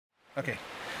Okay,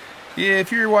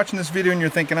 if you're watching this video and you're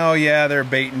thinking, oh yeah, they're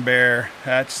baiting bear,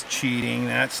 that's cheating,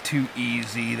 that's too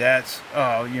easy, that's,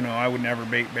 oh, you know, I would never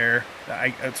bait bear.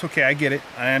 It's okay, I get it.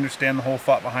 I understand the whole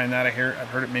thought behind that. I've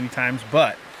heard it many times,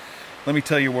 but let me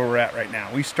tell you where we're at right now.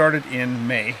 We started in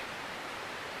May,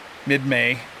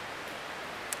 mid-May.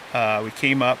 We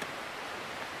came up,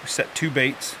 we set 2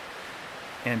 baits,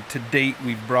 and to date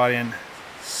we've brought in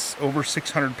over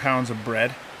 600 pounds of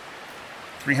bread,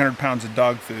 300 pounds of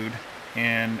dog food,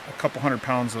 and a couple hundred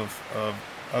pounds of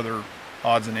other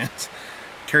odds and ends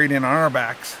carried in on our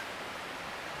backs.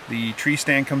 The tree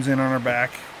stand comes in on our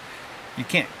back. You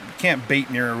can't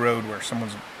bait near a road where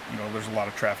someone's, you know, there's a lot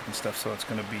of traffic and stuff, so it's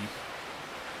going to be,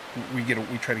 we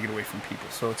try to get away from people,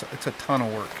 so it's a ton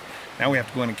of work. Now we have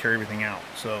to go in and carry everything out.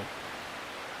 So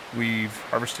we've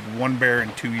harvested 1 bear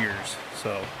in 2 years,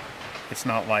 so it's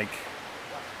not like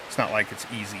it's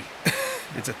easy.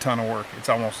 It's a ton of work. It's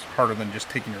almost harder than just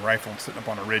taking your rifle and sitting up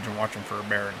on a ridge and watching for a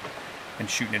bear and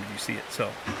shooting it if you see it.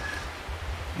 So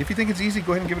if you think it's easy,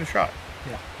 go ahead and give it a shot.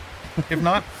 Yeah. If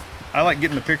not, I like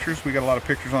getting the pictures. We got a lot of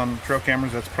pictures on trail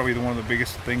cameras. That's probably one of the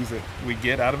biggest things that we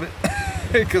get out of it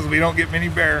because we don't get many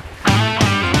bear.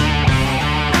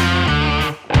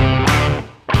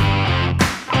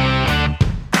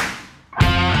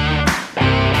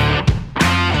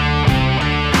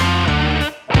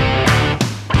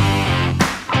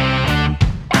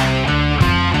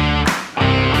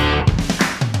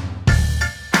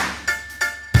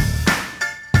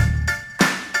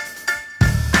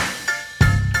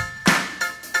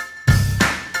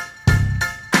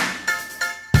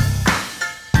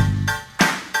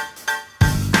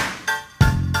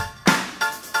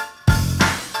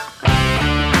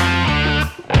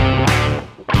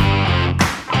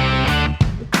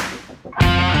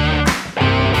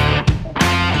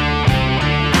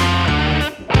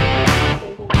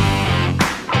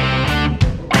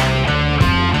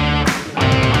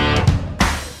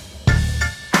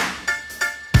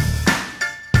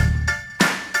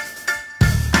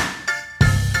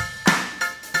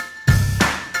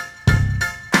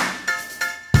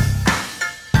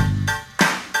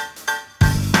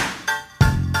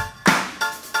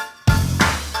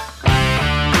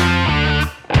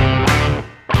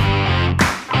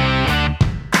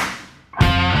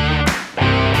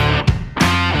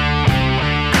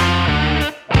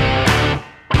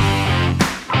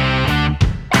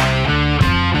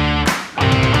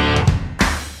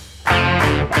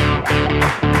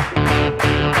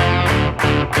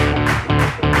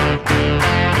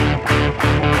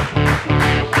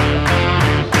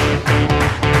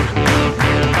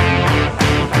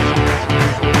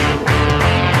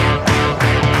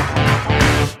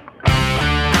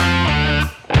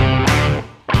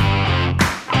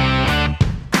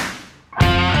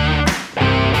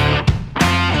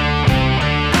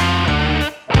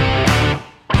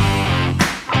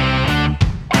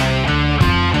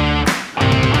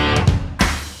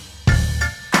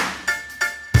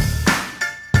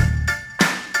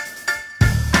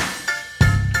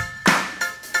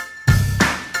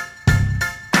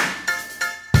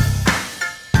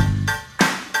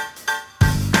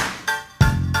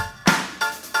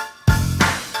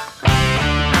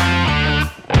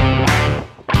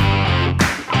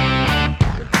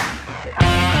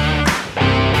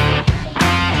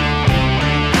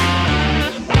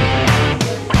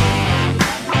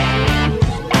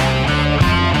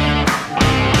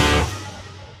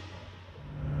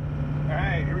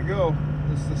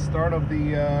 This is the start of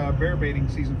the bear baiting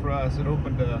season for us. It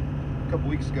opened a couple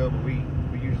weeks ago, but we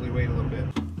usually wait a little bit.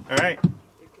 All right,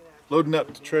 loading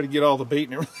up to try to get all the bait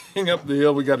and everything up the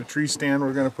hill. We got a tree stand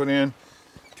we're going to put in,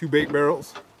 2 bait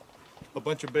barrels, a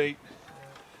bunch of bait,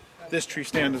 this tree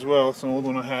stand as well. It's an old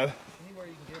one I had.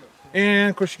 And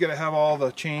of course you got to have all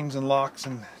the chains and locks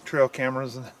and trail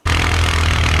cameras and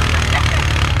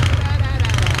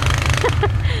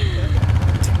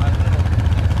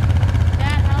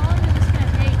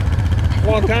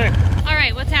long time. All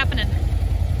right, what's happening?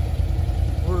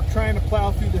 We're trying to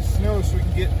plow through the snow so we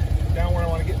can get down where I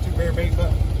want to get to bear bait,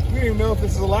 but we don't even know if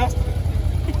this is the last of it.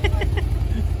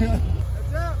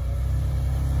 Heads up.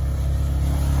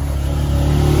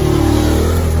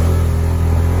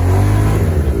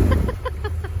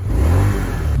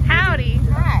 Howdy.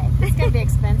 Hi. It's gonna be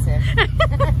expensive.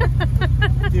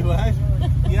 Do what?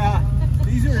 Yeah,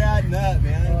 these are adding up,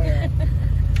 man.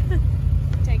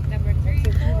 Take number 3.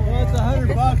 Well, it's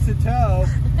 $100 a tow.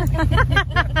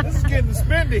 This is getting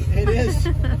spendy. It is.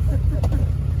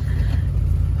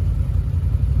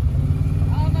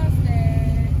 Almost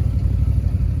there.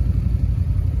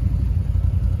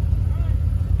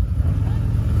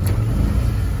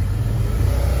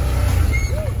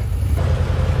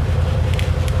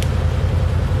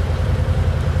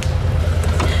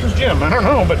 him. I don't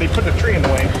know, but they put the tree in the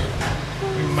way.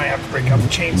 We might have to break out the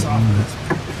chainsaw for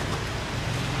this.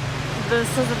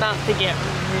 This is about to get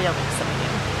real exciting.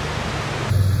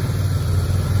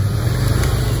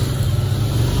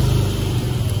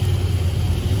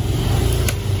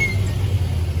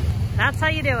 That's how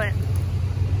you do it.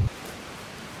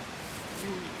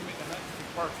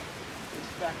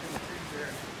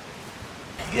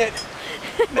 Get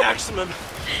maximum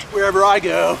wherever I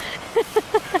go.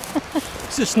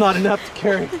 It's just not enough to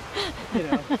carry, you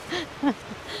know,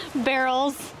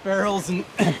 Barrels. barrels and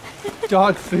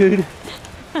dog food.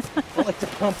 I like to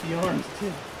pump the arms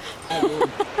too.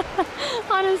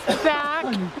 On his back.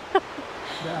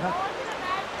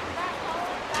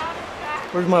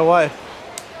 Where's my wife?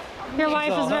 Your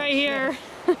wife is right here.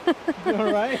 You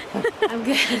all right? I'm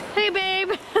good. Hey,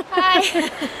 babe. Hi.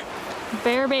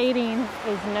 Bear baiting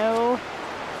is no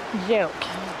joke.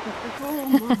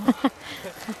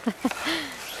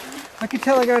 I can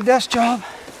tell I got a desk job.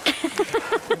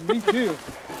 Me too.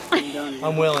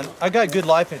 I'm willing. I got good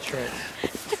life insurance.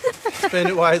 Spend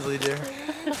it wisely, dear.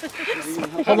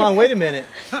 Hold on, wait a minute.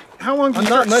 How long I'm you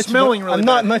not start much. smelling really I'm bad?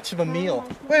 not much of a meal.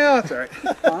 Well, that's all right.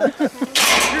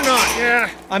 You're not, yeah.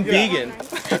 I'm vegan.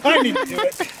 I need to do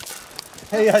it.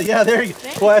 Hey, yeah, there you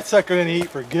go. Boy, that sucker gonna eat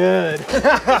for good.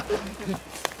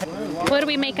 What are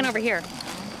we making over here?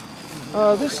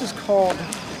 This is called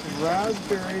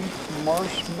raspberry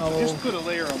marshmallow, Just put a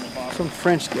layer on the bottom. some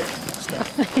French dip. Super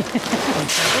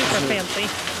fancy.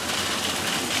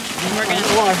 We're gonna.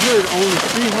 Well, I heard only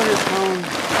 300-pound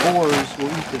boars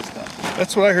will eat this stuff,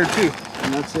 That's what I heard too.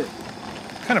 and that's it.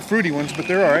 Kind of fruity ones, but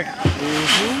they're all right.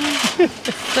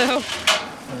 So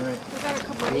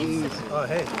Oh,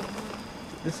 hey.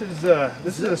 This is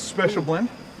a special blend.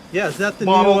 Yeah, is that the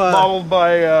Bottled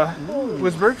by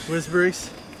Wisbergs. Wisbergs?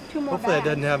 Hopefully it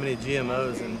doesn't have any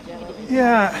GMOs. And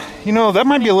Yeah, you know, that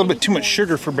might be a little bit too much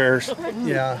sugar for bears.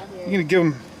 yeah. You're gonna give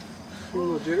them.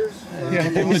 Little jitters.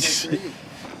 Yeah.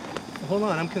 Hold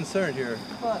on, I'm concerned here.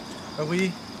 Are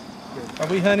we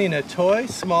hunting a toy,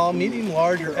 small, medium,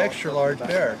 large, or extra large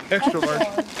bear? Extra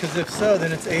large. Because if so,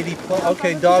 then it's 80 plus.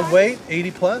 Okay, dog weight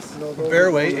 80 plus.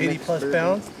 Bear weight 80 plus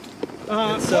pounds.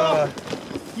 It's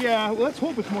Yeah, well, let's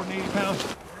hope it's more than 80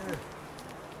 pounds.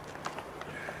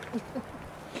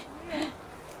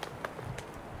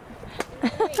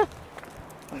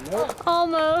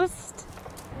 almost.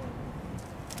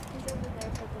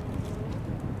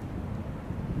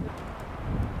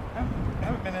 I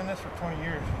haven't been in this for 20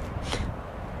 years.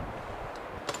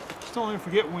 Just don't ever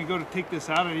forget when we go to take this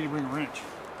out, I need to bring a wrench.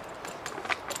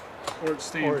 Or it's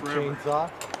staying or a forever.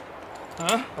 chainsaw.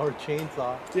 Huh? Or a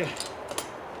chainsaw. Yeah.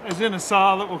 As in a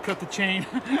saw that will cut the chain.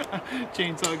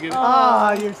 Chainsaw, get it.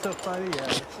 Ah, you're so funny,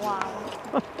 yeah. Wow.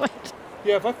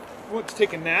 Yeah, if I want to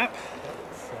take a nap,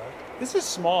 this is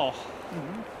small.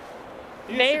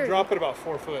 You Very. should drop it about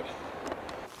 4 foot.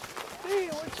 Hey,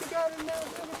 what you got in that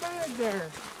little bag there?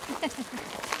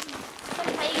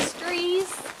 Some pastries.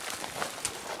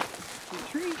 Some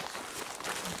treats.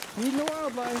 Feeding the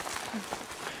wildlife.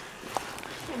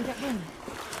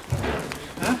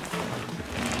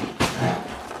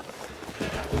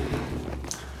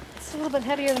 It's a little bit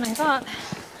heavier than I thought.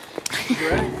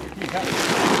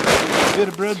 A bit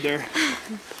of bread there.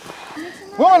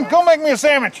 Woman, go make me a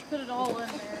sandwich. Put it all in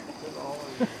there.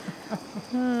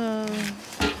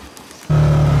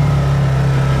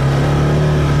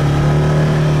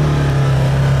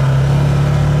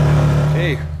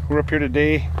 Hey, we're up here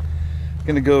today.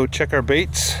 Gonna go check our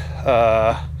baits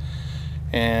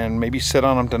and maybe sit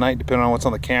on them tonight, depending on what's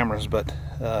on the cameras. But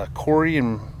Corey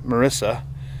and Marissa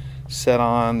set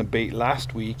on the bait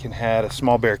last week and had a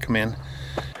small bear come in.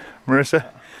 Marissa,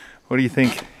 what do you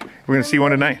think? We're gonna see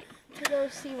one tonight. To go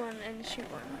see one and shoot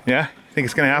one. Yeah, think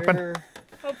it's gonna happen?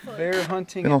 Bear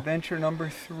hunting It'll- adventure number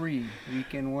 3.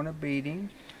 Weekend 1 of baiting.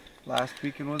 Last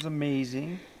weekend was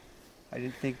amazing. I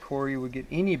didn't think Corey would get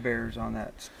any bears on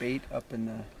that bait up in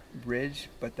the bridge,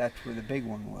 but that's where the big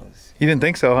one was. You didn't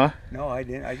think so, huh? No, I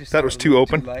didn't. I just That thought was it too a little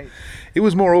open? light. It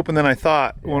was more open than I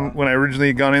thought Yeah. when I originally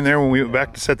had gone in there when we went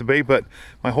back to set the bait. But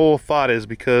my whole thought is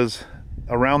because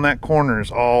around that corner is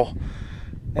all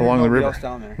And along the nobody river. else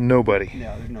down there. Nobody.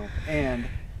 Yeah, there's no.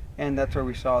 And that's where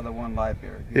we saw the one live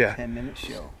bear. It was Yeah. a 10-minute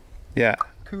show. Yeah.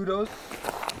 Kudos.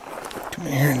 Come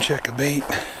in here and check a bait.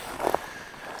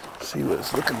 See what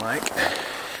it's looking like.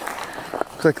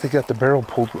 Looks like they got the barrel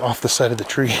pulled off the side of the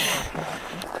tree.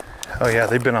 Oh yeah,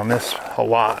 they've been on this a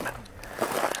lot.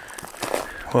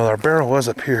 Well, our barrel was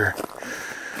up here,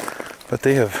 but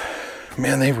they have,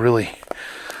 man, they've really.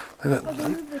 Oh, they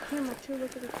moved the camera too.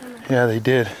 Look at the camera. Yeah, they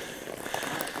did.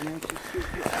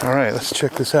 All right, let's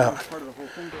check this out.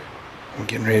 I'm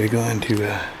getting ready to go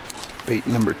into bait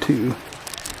number 2.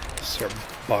 This is our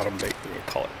bottom bait. We'll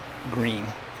call it green.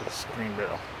 It's green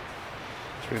barrel.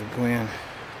 So we're gonna go in,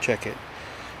 check it,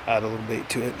 add a little bait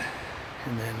to it,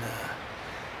 and then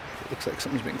if it looks like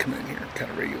something's been coming in here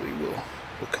kind of regularly, we'll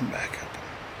come back up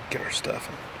and get our stuff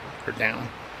or down, and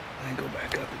then go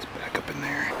back up. It's back up in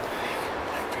there.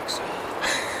 I think so.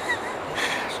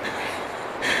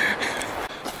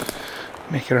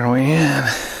 Making our way in.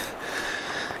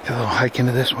 Got a little hike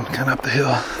into this one, kind of up the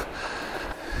hill.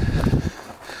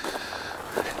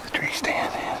 The tree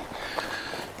stand.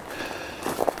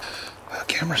 Well,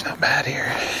 camera's not bad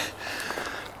here.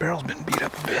 Barrel's been beat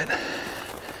up a bit.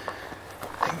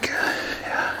 I think,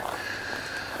 yeah,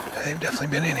 they've definitely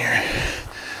been in here.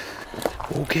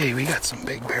 Okay, we got some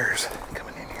big bears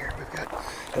coming in here. We've got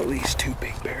at least 2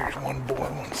 big bears, one boar,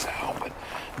 one sow, but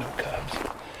no cubs.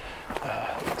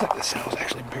 Looks like the sow's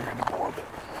actually bigger than the boar, but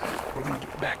we're gonna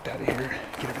get backed out of here,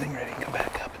 get everything ready, and come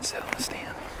back up and sit on the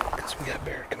stand. Because we got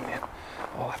bear coming in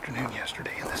all afternoon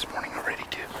yesterday and this morning already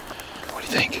too. What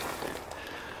do you think?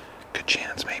 Good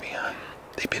chance maybe, huh?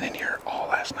 They've been in here all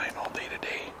last night and all day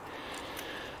today.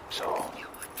 So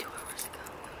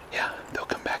yeah, they'll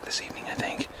come back this evening, I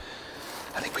think.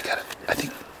 I think we got a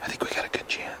good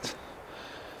chance.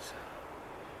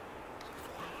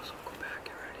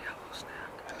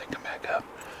 And then come back up.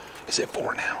 Is it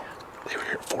 4 now? They were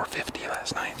here at 4:50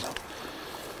 last night. So.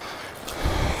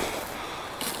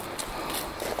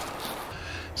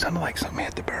 Sounded like something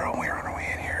hit the barrel when we were on our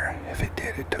way in here. If it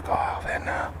did, it took off, and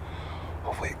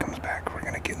hopefully it comes back. We're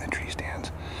gonna get in the tree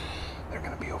stands. They're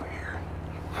gonna be over here.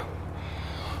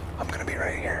 I'm gonna be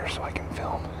right here so I can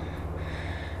film.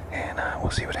 And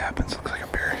we'll see what happens. Looks like a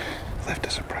bear left a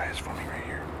surprise for me right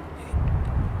here.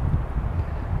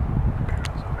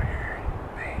 Barrel's over here.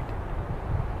 Bait.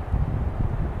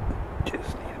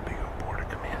 Just need a big old boar to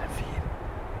come in and feed.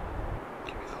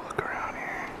 Give you the look around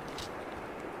here.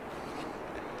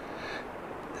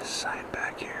 This side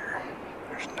back here,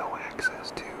 there's no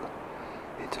access to.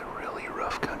 It's a really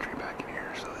rough country back in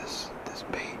here, so this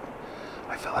bait,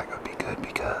 I felt like it would be good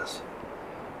because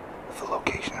of the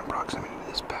location and proximity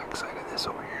to this back side of this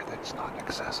over here that's not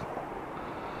accessible.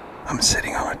 I'm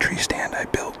sitting on a tree stand I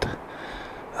built,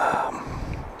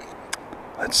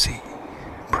 let's see,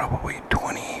 probably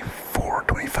 24,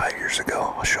 25 years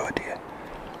ago. I'll show it to you.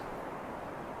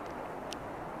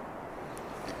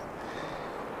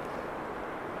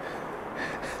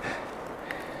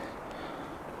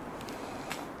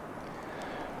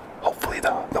 Hopefully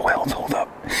the welds hold up.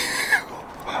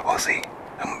 We'll see.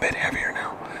 I'm a bit heavier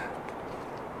now.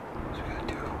 So we got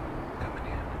 2 coming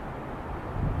in.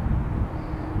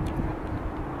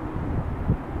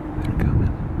 They're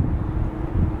coming.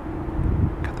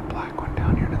 Got the black one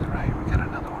down here to the right. We got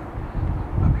another one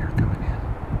up here coming in.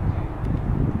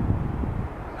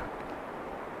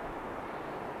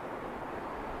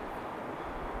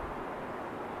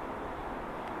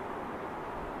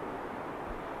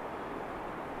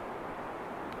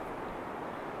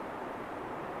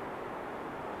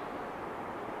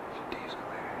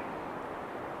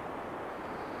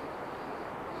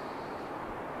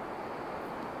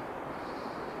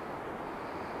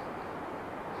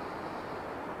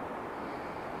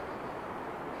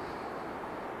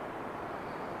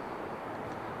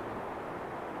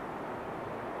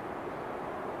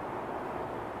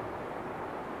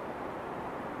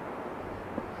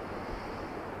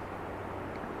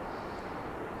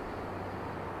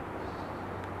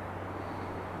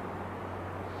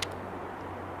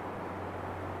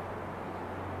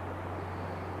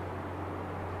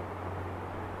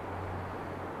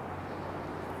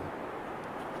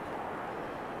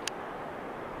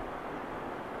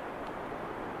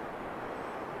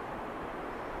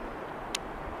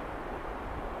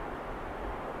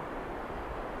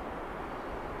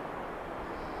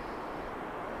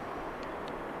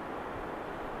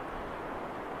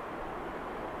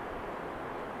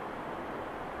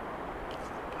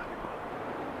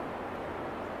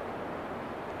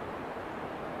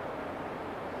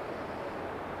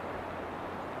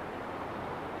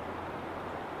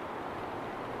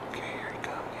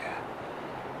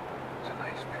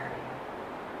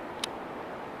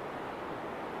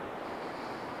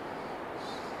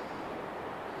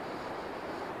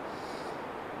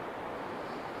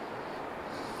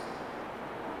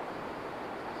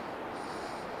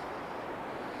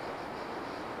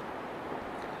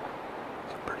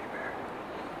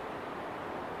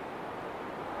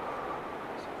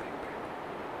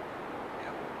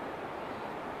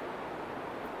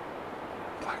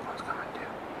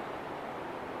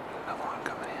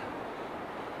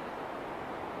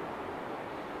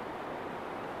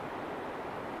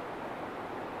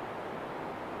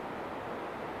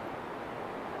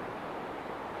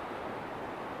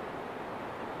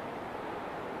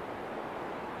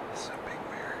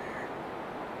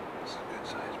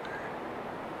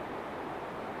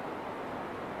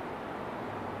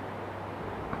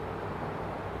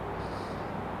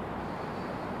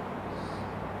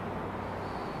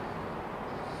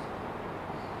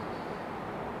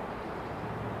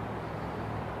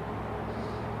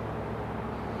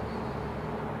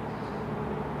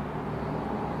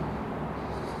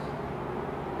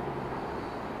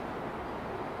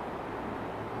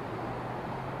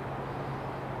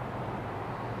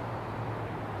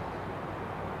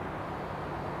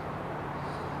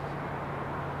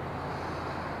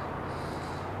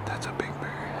 That's a big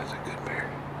bear. That's a good bear.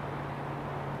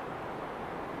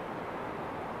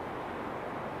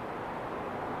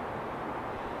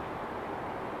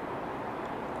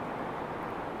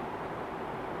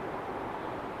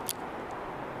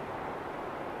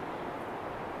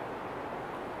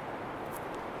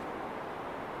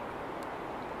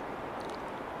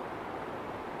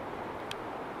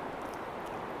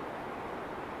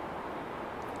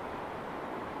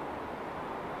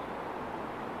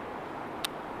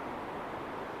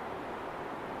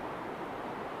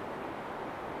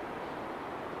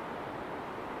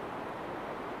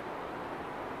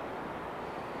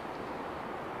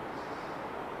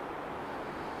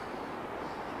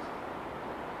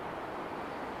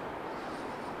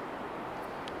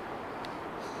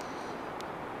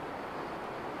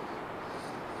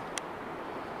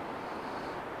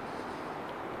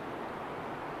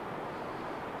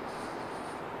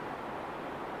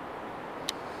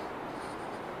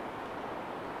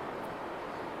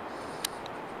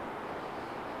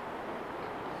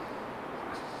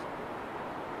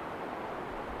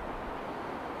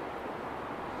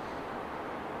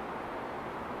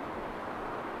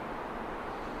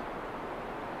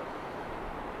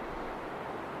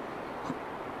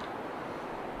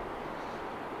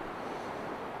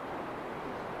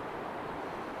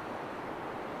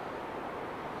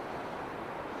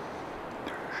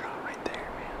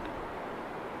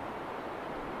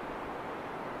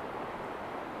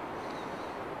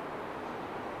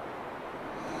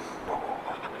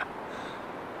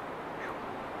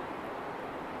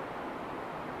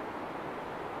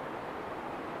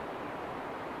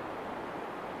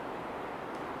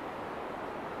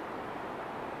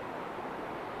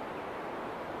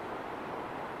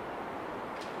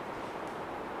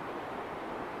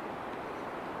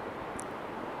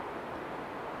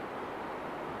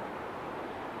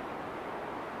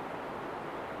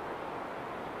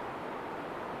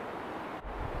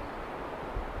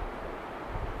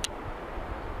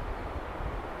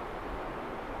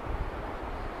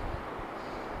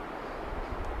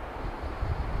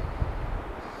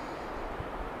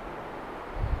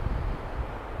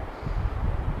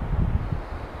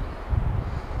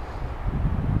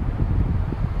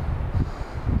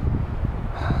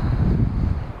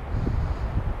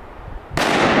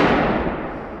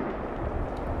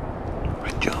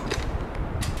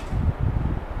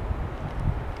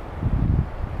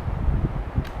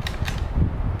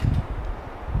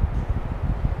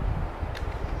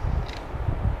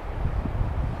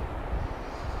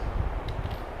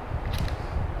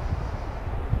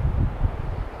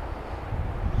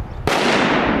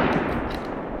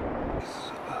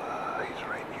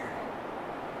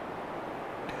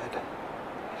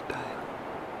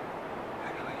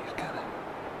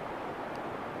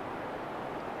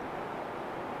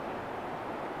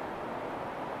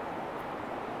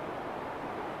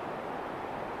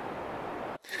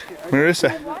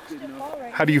 Marissa,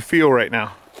 how do you feel right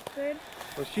now? Good.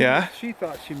 Well, Yeah? She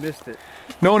thought she missed it.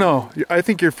 No, I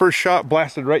think your first shot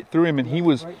blasted right through him, and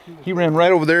he ran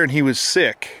right over there and he was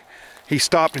sick. He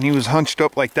stopped and he was hunched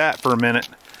up like that for a minute.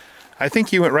 I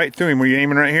think you went right through him. Were you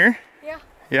aiming right here? Yeah.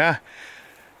 Yeah?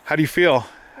 How do you feel?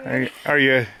 Are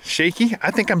you shaky?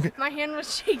 I think My hand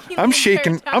was shaking. I'm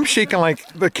shaking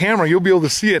like the camera. You'll be able to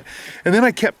see it. And then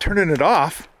I kept turning it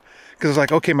off because I was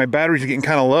like, okay, my battery's getting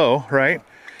kind of low, right?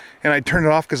 And I turned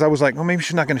it off because I was like, oh, maybe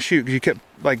she's not going to shoot, because you kept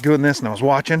like doing this and I was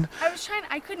watching.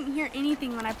 I couldn't hear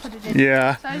anything when I put it in.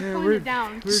 Yeah. So I was pulling it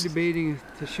down. We were debating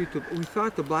to shoot we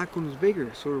thought the black one was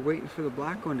bigger, so we're waiting for the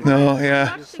black one to No, I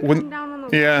yeah. actually come down on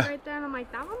the Yeah. wall right there, and I'm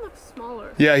like, that one looks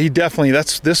smaller. Yeah, he definitely,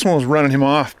 this one was running him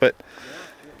off, but.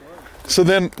 So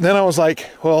then I was like,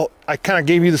 well, I kind of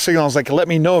gave you the signal. I was like, let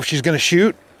me know if she's going to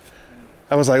shoot.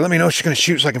 I was like, let me know if she's going to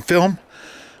shoot so I can film.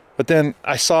 But then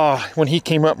I saw when he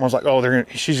came up and I was like, oh,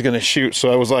 she's going to shoot.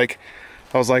 So I was like,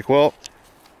 well,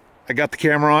 I got the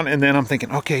camera on, and then I'm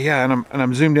thinking, okay, yeah, and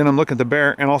I'm zoomed in, I'm looking at the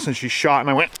bear, and all of a sudden she shot, and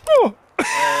I went, oh.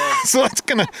 So it's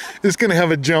gonna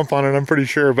have a jump on it, I'm pretty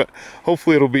sure, but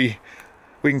hopefully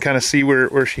we can kind of see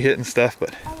where she hit and stuff.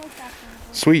 But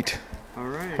sweet. All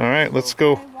right, let's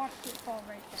go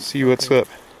see what's up.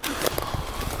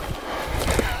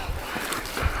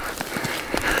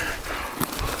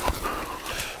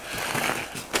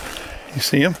 You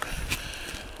see him?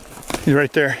 He's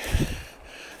right there,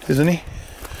 isn't he?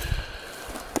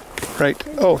 Right.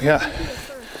 Oh, yeah.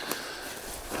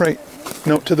 Right.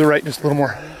 No, to the right, just a little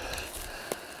more.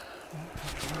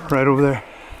 Right over there.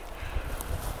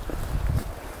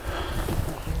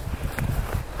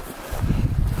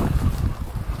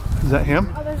 Is that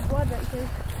him? Oh, there's blood right here.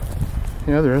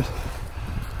 Yeah, there is.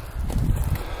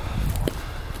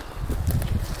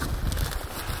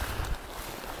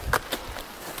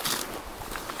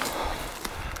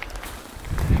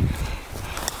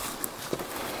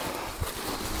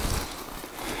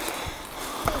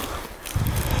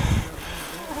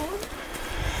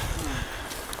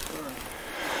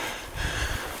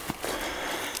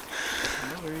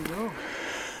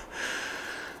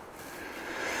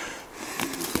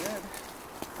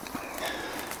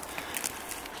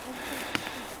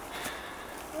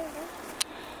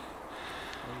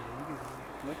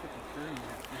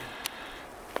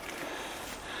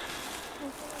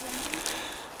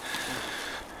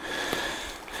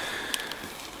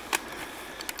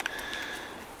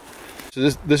 So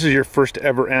this is your first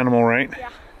ever animal, right?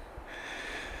 Yeah.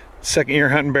 Second year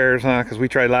hunting bears, huh? Because we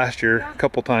tried last year a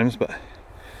couple times, but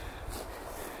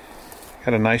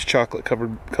got a nice chocolate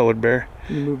colored bear.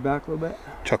 Can you move back a little bit?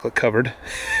 Chocolate covered.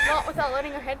 Not without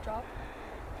letting her head drop.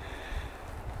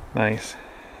 Nice.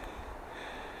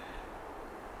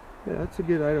 Yeah, that's a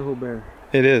good Idaho bear.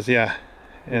 It is, yeah.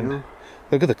 And You know?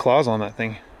 look at the claws on that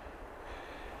thing.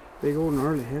 Big old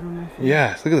gnarly head on that thing.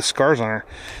 Yeah, look at the scars on her.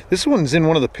 This one's in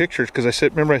one of the pictures because I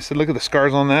said, remember I said, look at the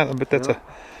scars on that. I bet that's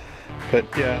but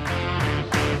yeah.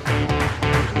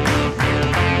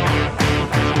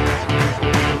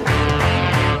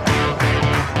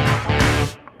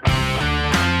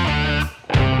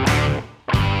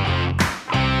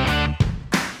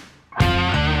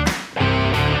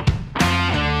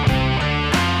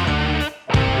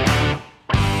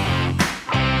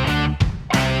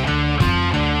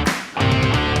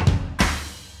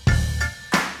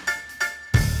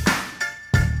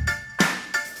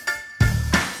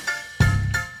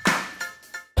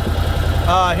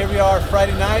 Here we are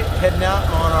Friday night, heading out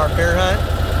on our bear hunt.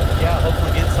 Yeah,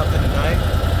 hopefully get something tonight.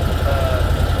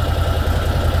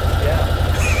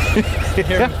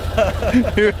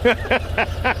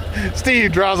 Yeah.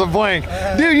 Steve draws a blank.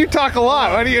 Dude, you talk a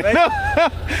lot. Why do you know?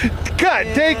 Cut,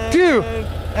 take two.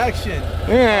 Action.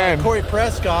 And Corey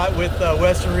Prescott with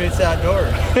Western Roots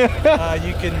Outdoors.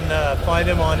 You can find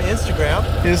him on Instagram.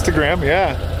 Instagram,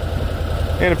 yeah.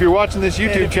 And if you're watching this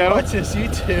YouTube channel, watch this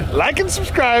YouTube. like and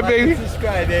subscribe, baby.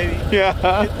 Subscribe, baby.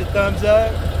 Yeah. Hit the thumbs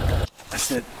up. I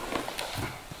said,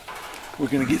 we're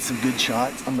gonna get some good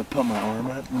shots. I'm gonna put my arm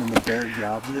up, and then the bear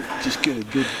grabs it. Just get a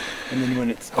good, and then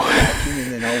when it's attacking,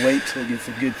 and then I'll wait till it gets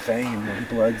a good fang, and the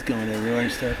blood's going everywhere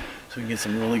and stuff, so we can get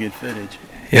some really good footage.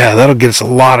 Yeah, that'll get us a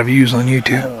lot of views on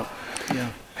YouTube. Yeah.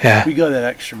 Yeah. We go that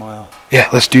extra mile. Yeah,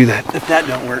 let's do that. If that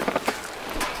don't work,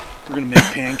 we're gonna make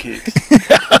pancakes.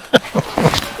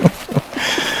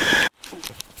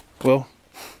 Well,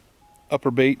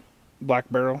 upper bait, black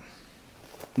barrel.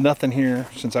 Nothing here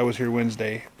since I was here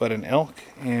Wednesday, but an elk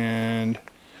and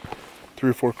 3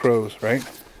 or 4 crows, right?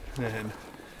 And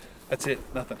that's it,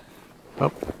 nothing.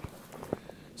 Oh.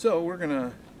 So we're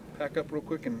gonna pack up real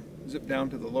quick and zip down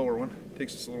to the lower one.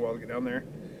 Takes us a little while to get down there.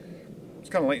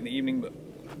 It's kind of late in the evening, but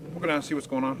we'll go down and see what's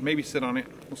going on. Maybe sit on it.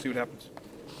 We'll see what happens.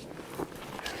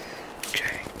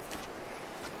 Okay.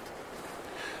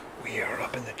 We are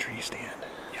up in the tree stand.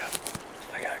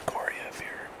 I got Corey up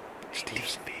here.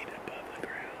 Steve's feet above the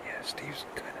ground. Yeah, Steve's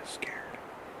kind of scared,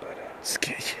 but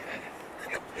scared.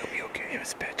 He'll be okay. He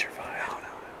was petrified.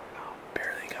 No,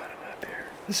 barely got him up here.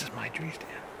 This is my tree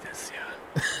stand. Yes,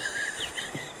 yeah.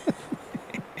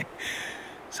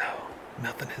 So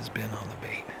nothing has been on the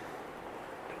bait.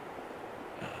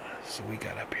 So we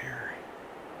got up here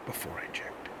before I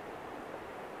checked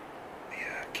the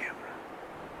camera.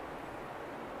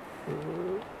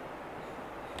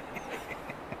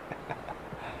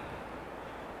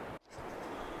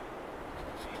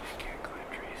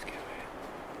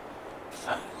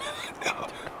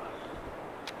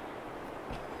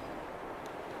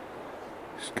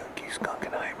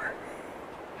 Skunkenheimer.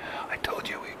 I told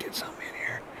you we'd get something in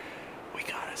here. We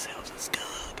got ourselves a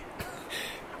skunk.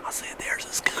 I said there's a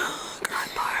skunk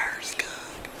right by our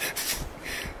skunk.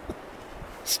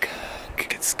 Skunk.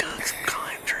 Can skunks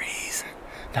climb trees?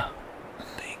 No.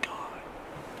 Thank God.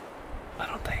 I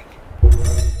don't think.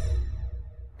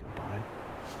 Combine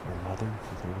your mother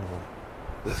with your little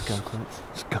skunklets.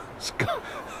 Skunk.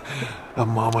 A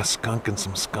mama skunk and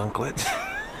some skunklets.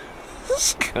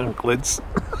 Skunklets.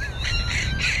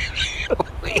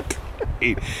 Wait.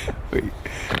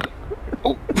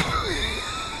 Oh.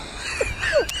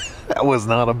 That was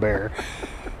not a bear.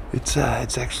 It's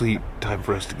actually time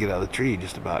for us to get out of the tree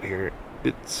just about here.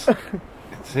 It's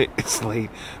late,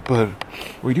 but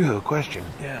we do have a question.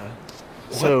 Yeah.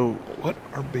 So what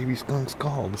are baby skunks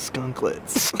called?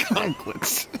 Skunklets.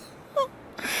 Skunklets.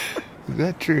 Is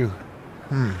that true?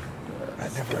 I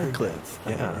never heard that.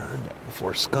 I've never heard that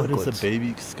before. Skunklets. What is a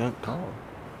baby skunk called?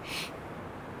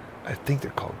 I think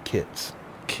they're called kits.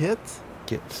 Kits?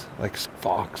 Kits. Like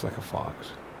fox, like a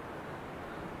fox.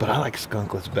 But I like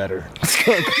skunklets better.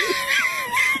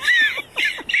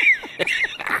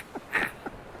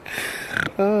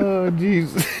 Oh,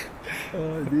 jeez.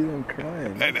 Oh, dude, I'm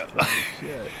crying. I know. Oh,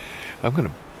 shit. I'm going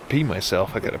to pee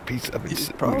myself. I got a piece. I've been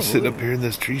sit up here in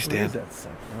this tree stand. Where is that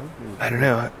sucker? I don't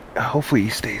know. Hopefully he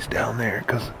stays down there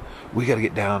because we got to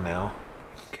get down now.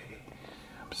 Okay,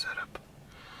 I'm set up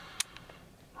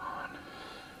on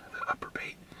the upper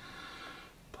bait,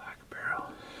 black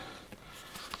barrel.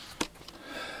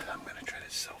 I'm going to try to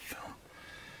self-film.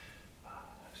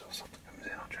 So if something comes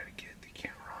in, I'll try to get the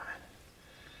camera on it.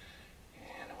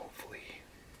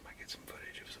 some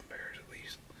footage of some bears at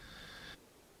least.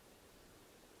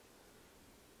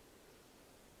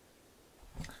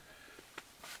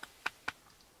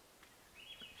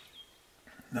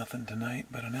 Nothing tonight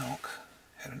but an elk.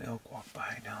 Had an elk walk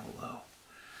by down below.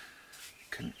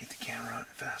 Couldn't get the camera on it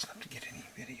fast enough to get any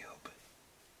video, but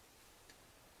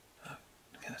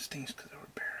it kind of stinks because there were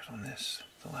bears on this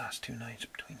the last 2 nights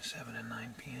between 7 and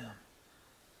 9 p.m.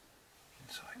 And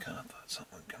so I kind of thought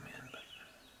something would come in, but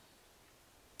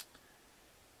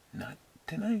not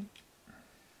tonight.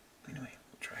 Anyway,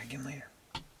 we'll try again later.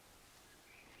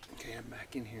 Okay, I'm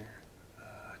back in here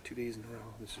 2 days in a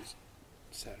row. This is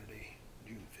Saturday,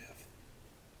 June 5th.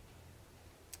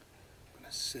 I'm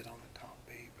going to sit on the top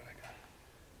bait, but I got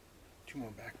 2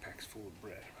 more backpacks full of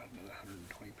bread, about another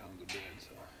 120 pounds of bread,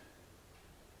 so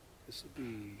this will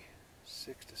be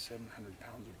 600 to 700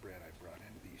 pounds of bread I brought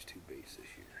into these 2 baits this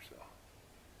year, so,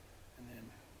 and then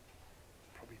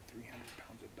probably 300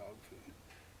 pounds of dog food.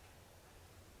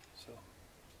 So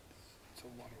it's a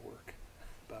lot of work.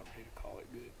 About ready to call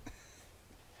it good.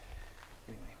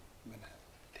 Anyway, I'm gonna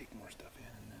take more stuff in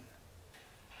and then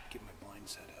get my blind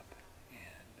set up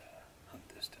and hunt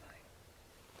this tonight.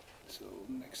 So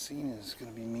next scene is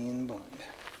gonna be me and blind.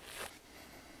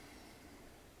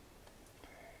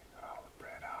 Okay, got all the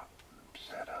bread out,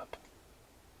 set up.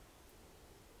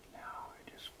 Now I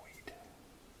just wait.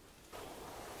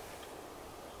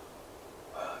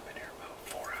 Well, I've been here about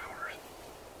 4 hours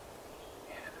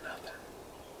and nothing.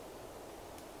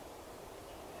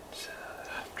 It's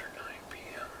after 9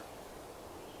 p.m.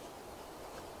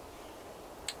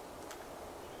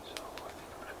 So I think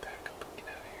I'm gonna pack up and get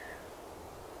out of here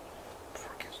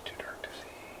before it gets too dark to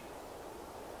see.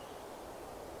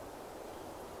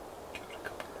 Give it a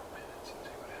couple more minutes and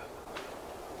see what happens.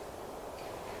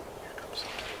 Here comes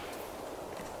something.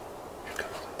 Here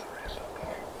comes something right up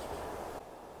here.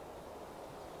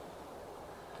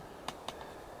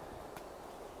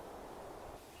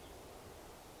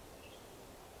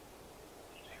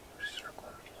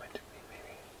 Circling behind me,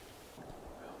 maybe.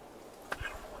 Well, I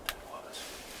don't know what that was.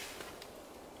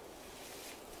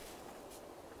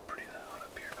 Pretty loud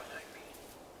up here behind me.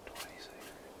 Twice I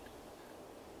heard it.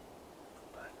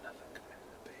 But nothing coming in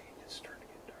the bait. It's starting to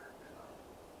get dark, so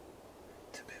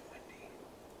it's a bit windy.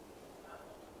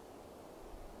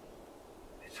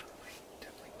 It's only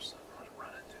definitely was something was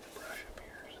running through the brush up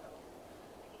here, so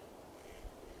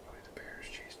probably the bears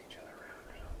chasing each other around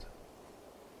or something.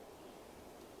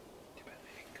 Too bad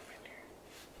they didn't come in here.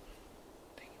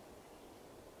 Dang it.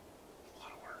 A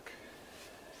lot of work.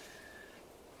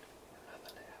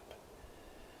 Nothing happened.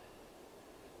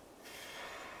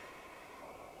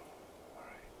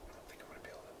 Alright, I don't think I'm going to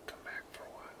be able to come back for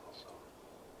a while, so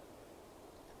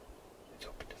it's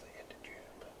open till the end of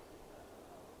June, but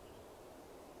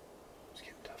it's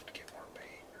getting tough to get more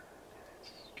bait, and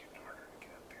it's getting harder to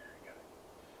get up here.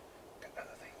 Got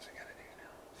other things I gotta do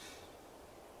now.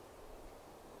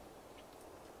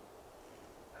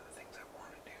 Other things I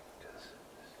want to do because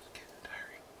this is getting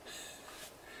tiring.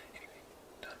 Anyway,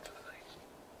 done for the night.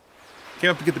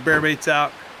 Came up to get the bear baits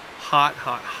out. Hot,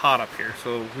 hot, hot up here.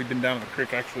 So we've been down in the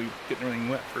creek actually getting everything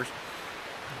wet first.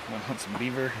 Want to hunt some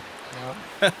beaver.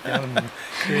 Down in the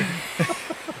creek.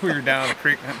 We were down in the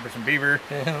creek hunting for some beaver.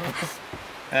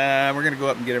 We're gonna go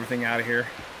up and get everything out of here.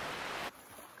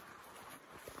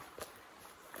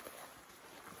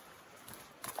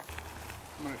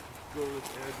 I'm gonna go to this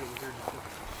edge over here.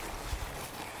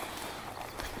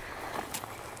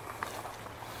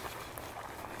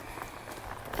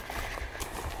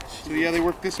 So yeah, they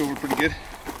worked this over pretty good.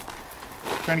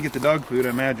 Trying to get the dog food, I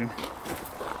imagine.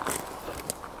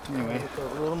 Anyway,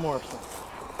 A little morsel.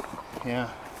 yeah.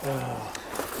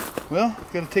 Well,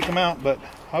 gotta take them out, but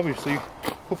obviously,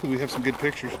 hopefully we have some good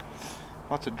pictures.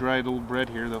 Lots of dried old bread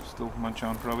here they'll still munch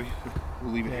on probably.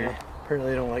 We'll leave it here.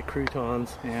 Apparently they don't like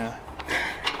croutons. Yeah.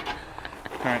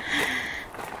 Alright.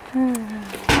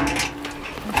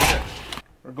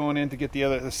 We're going in to get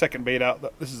the second bait out.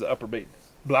 This is the upper bait.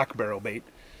 Black barrel bait.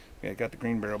 Yeah, got the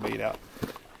green barrel bait out.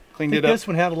 Cleaned it up. This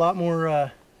one had a lot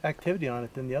more activity on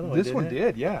it than the other one. This one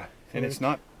did, yeah. And it's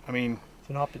not, I mean, it's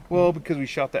an opposite. well, because we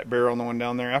shot that bear on the one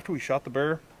down there. After we shot the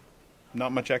bear,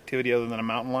 not much activity other than a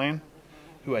mountain lion,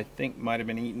 who I think might have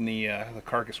been eating the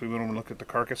carcass. We went over and looked at the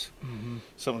carcass.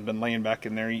 Someone's been laying back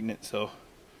in there eating it, so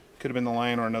could have been the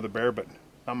lion or another bear, but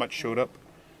not much showed up.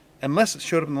 Unless it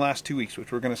showed up in the last 2 weeks,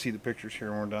 which we're going to see the pictures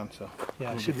here when we're done. So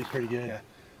Yeah, it should be pretty good. yeah,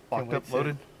 Can't locked wait up, to see it.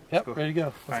 loaded. Yep, Let's go. ready to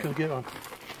go. Let's All go get one.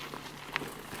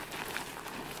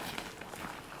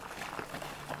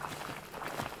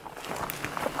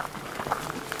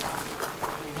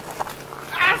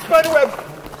 Ah, spider web!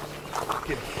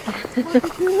 Get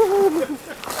it.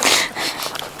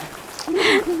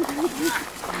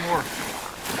 More.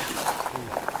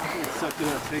 Suck it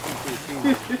up, take him for a team.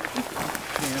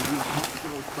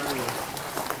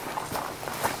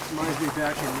 Reminds me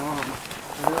back in Mom.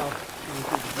 I know.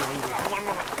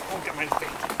 Don't get my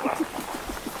face.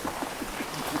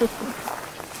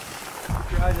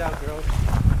 Keep your eyes out, girls.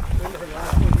 Remember the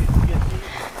last one used to get eaten.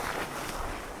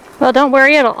 Well, don't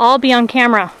worry, it'll all be on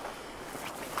camera.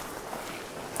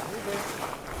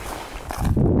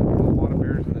 A lot of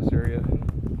bears in this area.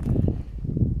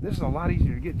 This is a lot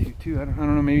easier to get to too. I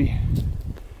don't know, maybe.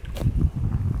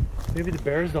 Maybe the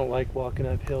bears don't like walking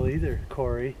uphill either,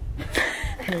 Corey.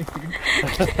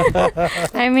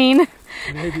 I mean,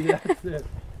 Maybe that's it.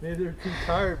 Maybe they're too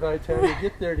tired by the time they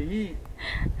get there to eat.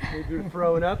 Maybe they're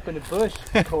throwing up in a bush,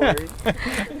 Corey.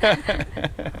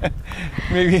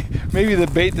 maybe the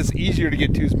bait that's easier to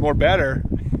get to is more better.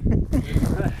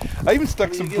 I even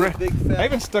stuck some bread. I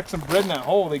even stuck some bread in that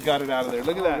hole. They got it out of there.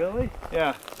 Look at that. Really?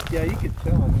 Yeah. Yeah, you could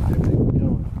tell them where they were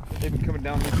going. They've been coming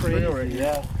down this trail right here.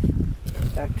 Yeah.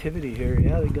 Activity here.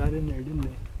 Yeah, they got in there, didn't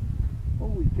they?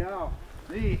 Holy cow.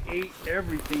 They ate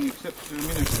everything except, I mean,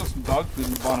 there's still some dog food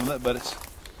in the bottom of it, but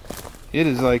it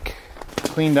is like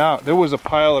cleaned out. There was a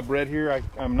pile of bread here.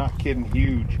 I'm not kidding,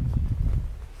 huge.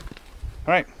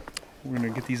 All right, we're gonna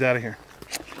get these out of here.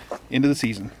 End of the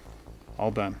season,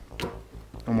 all done.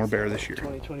 No more bear this year.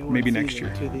 2021 Maybe next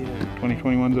year. To the end.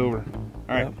 2021's over.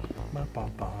 All right.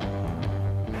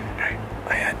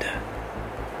 I had to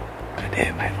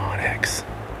hit my Onyx,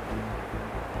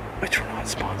 which we're not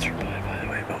sponsored by the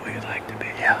way, but we would like to be.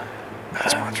 Yeah, not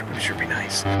sponsored, but it should be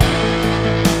nice.